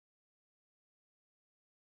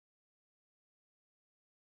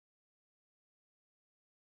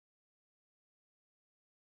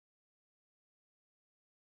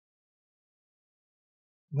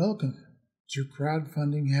Welcome to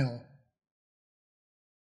Crowdfunding Hell.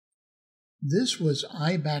 This was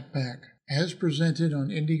iBackPack, as presented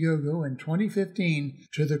on Indiegogo in 2015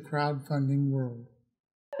 to the crowdfunding world.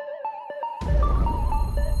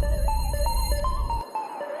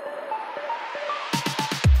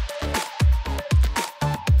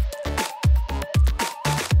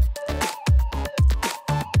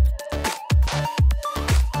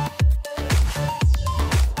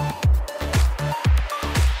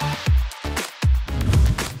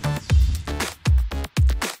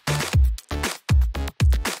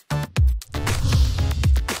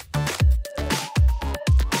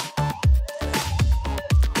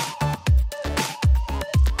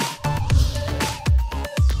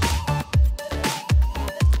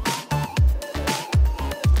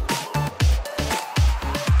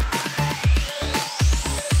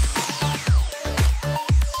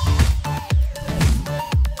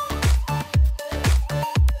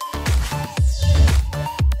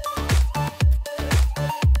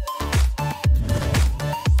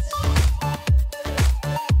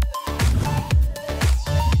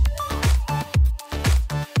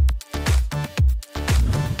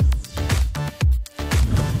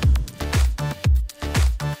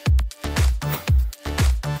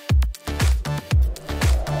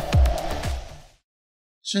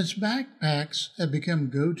 Since backpacks have become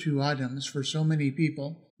go-to items for so many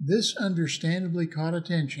people, this understandably caught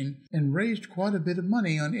attention and raised quite a bit of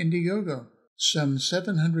money on Indiegogo, some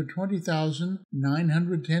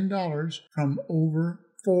 $720,910 from over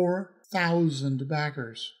 4,000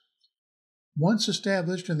 backers. Once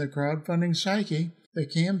established in the crowdfunding psyche, the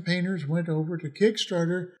campaigners went over to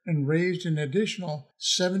Kickstarter and raised an additional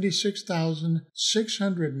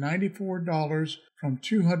 $76,694 from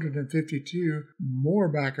 252 more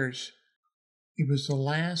backers. It was the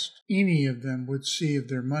last any of them would see of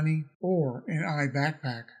their money or an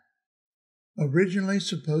iBackPack. Originally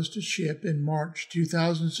supposed to ship in March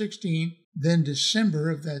 2016, then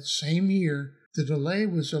December of that same year, the delay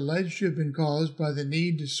was alleged to have been caused by the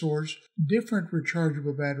need to source different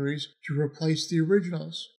rechargeable batteries to replace the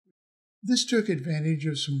originals. This took advantage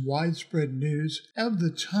of some widespread news of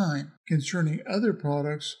the time concerning other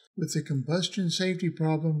products with the combustion safety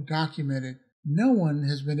problem documented. No one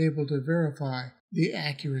has been able to verify the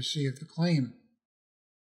accuracy of the claim.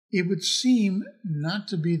 It would seem not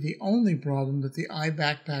to be the only problem that the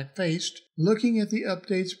iBackPack faced, looking at the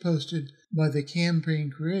updates posted by the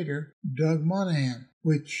campaign creator, Doug Monahan,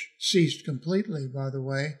 which ceased completely, by the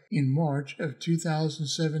way, in March of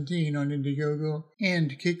 2017 on Indiegogo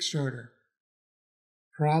and Kickstarter.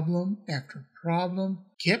 Problem after problem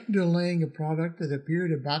kept delaying a product that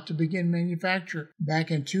appeared about to begin manufacture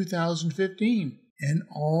back in 2015, and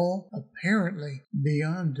all apparently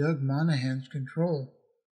beyond Doug Monahan's control.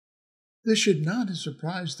 This should not have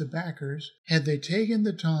surprised the backers had they taken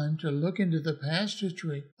the time to look into the past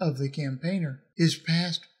history of the campaigner. His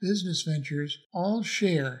past business ventures all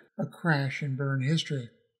share a crash and burn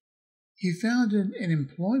history. He founded an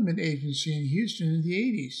employment agency in Houston in the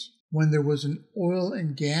 80s when there was an oil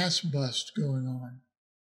and gas bust going on.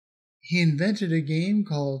 He invented a game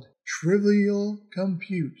called Trivial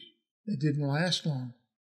Compute that didn't last long.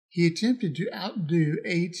 He attempted to outdo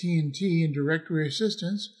AT&T in directory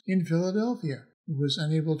assistance in Philadelphia, who was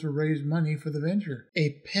unable to raise money for the venture,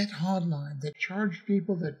 a pet hotline that charged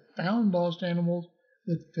people that found lost animals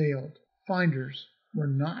that failed. Finders were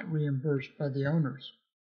not reimbursed by the owners.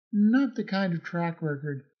 Not the kind of track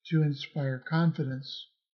record to inspire confidence.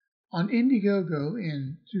 On Indiegogo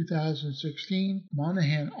in 2016,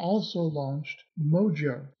 Monahan also launched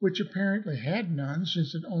Mojo, which apparently had none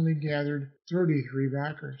since it only gathered 33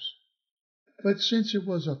 backers. But since it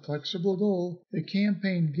was a flexible goal, the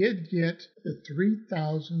campaign did get the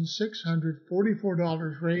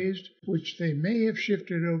 $3,644 raised, which they may have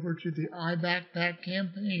shifted over to the iBackPack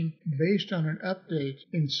campaign based on an update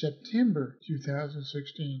in September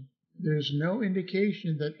 2016. There's no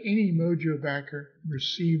indication that any Mojo backer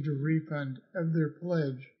received a refund of their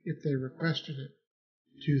pledge if they requested it.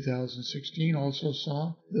 2016 also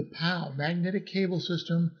saw the POW magnetic cable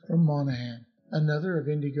system from Monahan, another of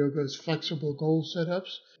Indiegogo's flexible goal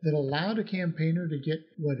setups that allowed a campaigner to get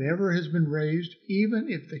whatever has been raised even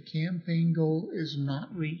if the campaign goal is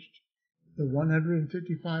not reached. The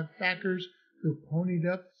 155 backers who ponied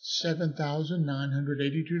up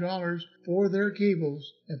 $7,982 for their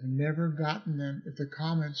cables have never gotten them if the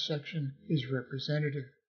comments section is representative.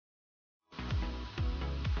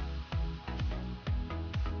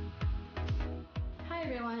 Hi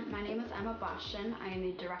everyone, my name is Emma Boston. I am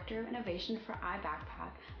the Director of Innovation for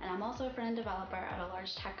iBackPack, and I'm also a front-end developer at a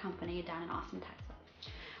large tech company down in Austin,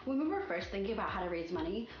 Texas. When we were first thinking about how to raise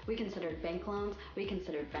money, we considered bank loans, we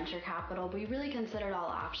considered venture capital, we really considered all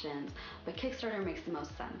options, but Kickstarter makes the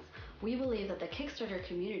most sense. We believe that the Kickstarter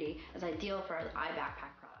community is ideal for our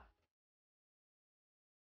iBackPack product.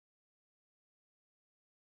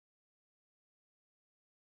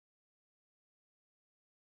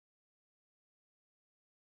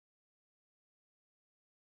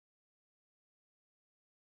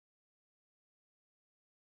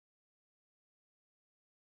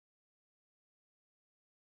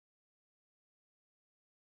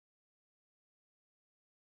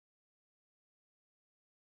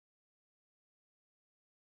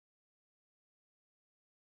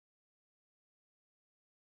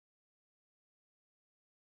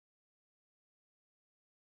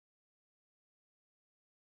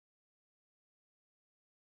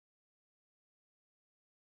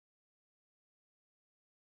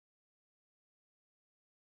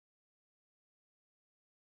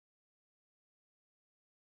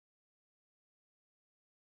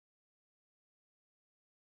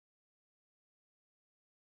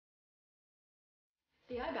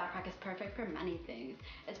 The iBackPack is perfect for many things.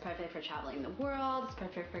 It's perfect for traveling the world, it's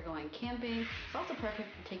perfect for going camping, it's also perfect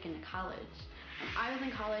for taking to college. When I was in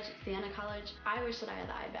college, Siena College, I wish that I had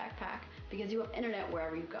the iBackPack because you have internet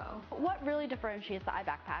wherever you go. What really differentiates the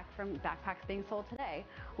iBackPack from backpacks being sold today?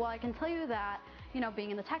 Well, I can tell you that, being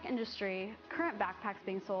in the tech industry, current backpacks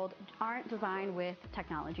being sold aren't designed with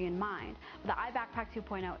technology in mind. The iBackPack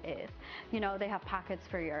 2.0 is. They have pockets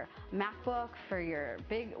for your MacBook, for your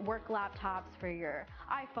big work laptops, for your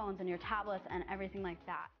iPhones and your tablets and everything like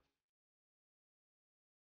that.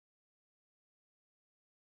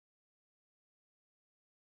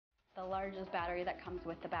 The largest battery that comes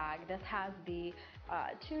with the bag. This has the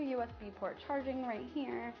 2 USB port charging right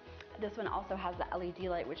here. This one also has the LED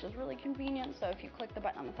light, which is really convenient. So if you click the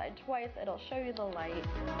button on the side twice, it'll show you the light.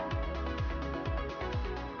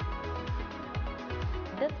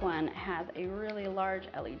 This one has a really large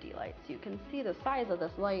LED light. So you can see the size of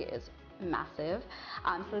this light is massive.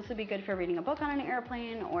 So this would be good for reading a book on an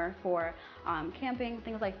airplane or for camping,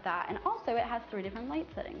 things like that. And also it has 3 different light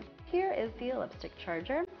settings. Here is the lipstick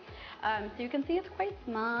charger. So you can see it's quite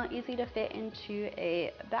small, easy to fit into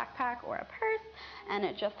a backpack or a purse, and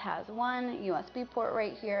it just has one USB port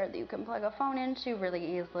right here that you can plug a phone into really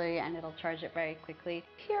easily and it'll charge it very quickly.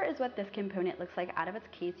 Here is what this component looks like out of its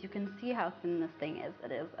case. You can see how thin this thing is.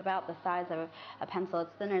 It is about the size of a pencil.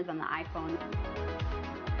 It's thinner than the iPhone.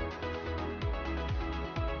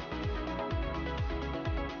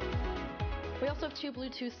 We also have 2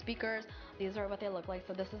 Bluetooth speakers. These are what they look like.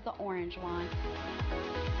 So this is the orange one.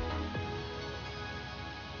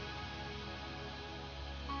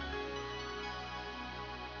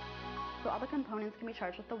 So all the components can be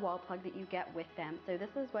charged with the wall plug that you get with them. So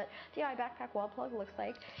this is what the iBackPack wall plug looks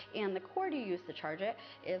like. And the cord you use to charge it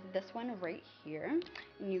is this one right here.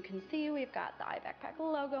 And you can see we've got the iBackPack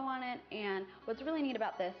logo on it. And what's really neat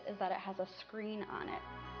about this is that it has a screen on it.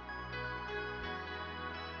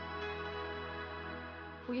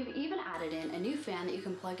 We've even added in a new fan that you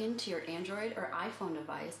can plug into your Android or iPhone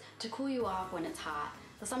device to cool you off when it's hot.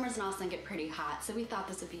 The summers in Austin get pretty hot, so we thought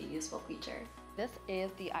this would be a useful feature. This is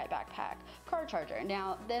the iBackPack car charger.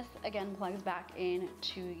 Now this again plugs back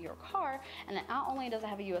into your car, and it not only does it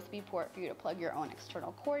have a USB port for you to plug your own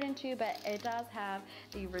external cord into, but it does have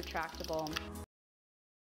the retractable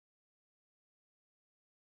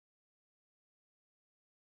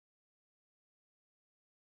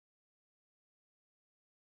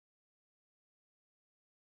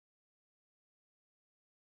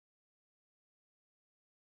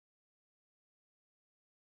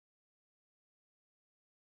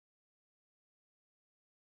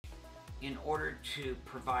in order to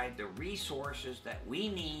provide the resources that we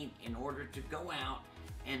need in order to go out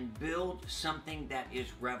and build something that is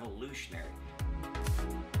revolutionary.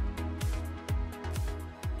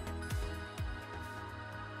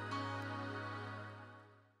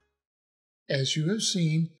 As you have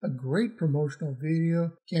seen, a great promotional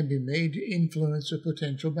video can be made to influence a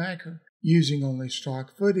potential backer, using only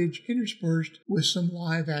stock footage interspersed with some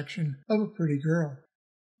live action of a pretty girl.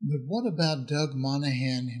 But what about Doug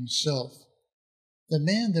Monahan himself? The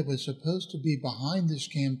man that was supposed to be behind this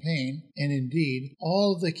campaign, and indeed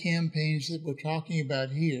all of the campaigns that we're talking about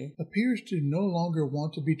here, appears to no longer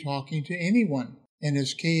want to be talking to anyone. And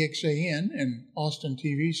as KXAN, an Austin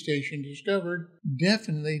TV station, discovered,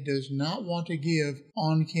 definitely does not want to give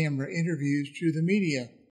on-camera interviews to the media.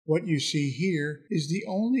 What you see here is the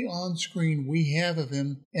only on-screen we have of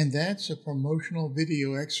him, and that's a promotional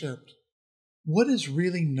video excerpt. What is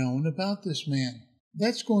really known about this man?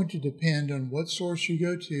 That's going to depend on what source you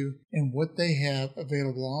go to and what they have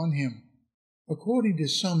available on him. According to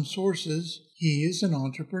some sources, he is an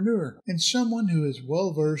entrepreneur and someone who is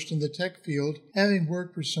well versed in the tech field, having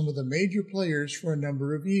worked for some of the major players for a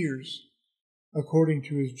number of years. According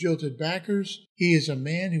to his jilted backers, he is a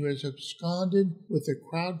man who has absconded with the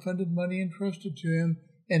crowdfunded money entrusted to him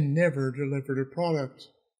and never delivered a product.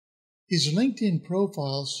 His LinkedIn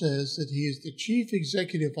profile says that he is the Chief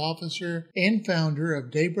Executive Officer and founder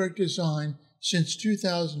of Daybreak Design since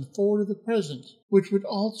 2004 to the present, which would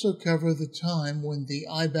also cover the time when the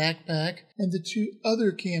iBackPack and the 2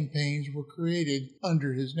 other campaigns were created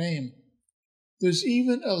under his name. There's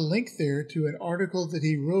even a link there to an article that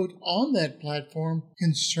he wrote on that platform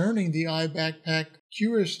concerning the iBackPack.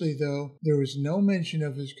 Curiously, though, there was no mention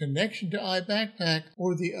of his connection to iBackPack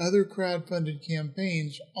or the other crowdfunded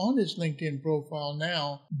campaigns on his LinkedIn profile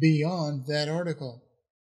now beyond that article.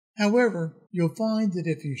 However, you'll find that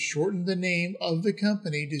if you shorten the name of the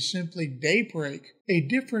company to simply Daybreak, a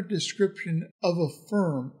different description of a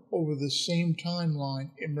firm over the same timeline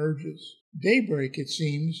emerges. Daybreak, it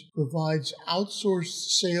seems, provides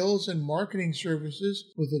outsourced sales and marketing services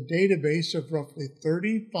with a database of roughly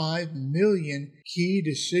 35 million key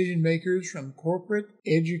decision makers from corporate,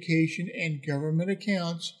 education, and government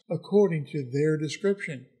accounts, according to their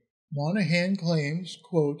description. Monahan claims,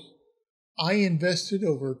 quote, I invested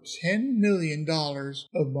over $10 million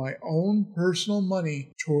of my own personal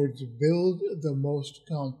money towards build the most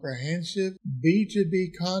comprehensive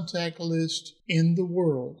B2B contact list in the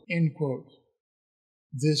world, end quote.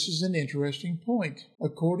 This is an interesting point.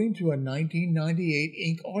 According to a 1998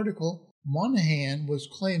 Inc. article, Monahan was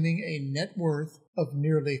claiming a net worth of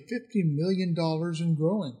nearly $50 million and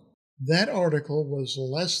growing. That article was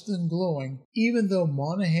less than glowing, even though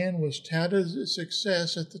Monahan was touted as a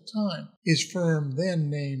success at the time, his firm then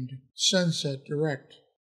named Sunset Direct.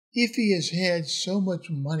 If he has had so much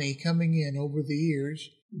money coming in over the years,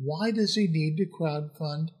 why does he need to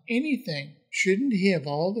crowdfund anything? Shouldn't he have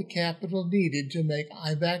all the capital needed to make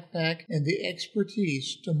iBackPack and the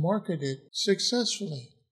expertise to market it successfully?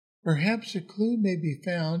 Perhaps a clue may be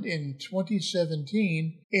found in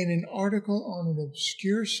 2017 in an article on an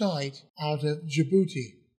obscure site out of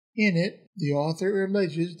Djibouti. In it, the author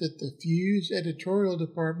alleges that the Fuse editorial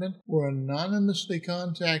department were anonymously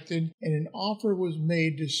contacted and an offer was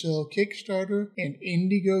made to sell Kickstarter and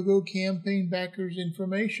Indiegogo campaign backers'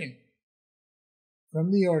 information.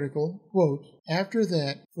 From the article, quote, after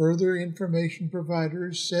that, further information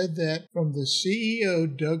providers said that from the CEO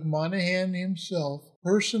Doug Monahan himself,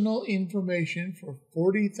 personal information for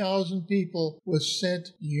 40,000 people was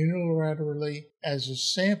sent unilaterally as a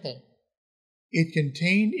sample. It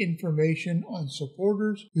contained information on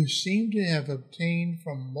supporters who seemed to have obtained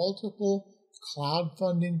from multiple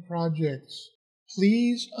crowdfunding projects.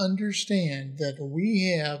 Please understand that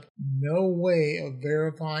we have no way of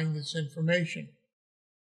verifying this information.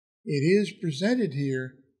 It is presented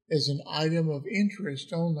here as an item of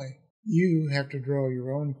interest only. You have to draw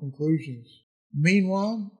your own conclusions.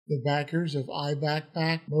 Meanwhile, the backers of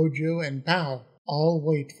iBackPack, Mojo, and POW all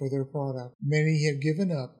wait for their product. Many have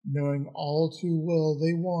given up, knowing all too well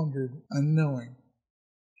they wandered, unknowing,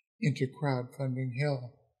 into crowdfunding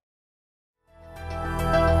hell.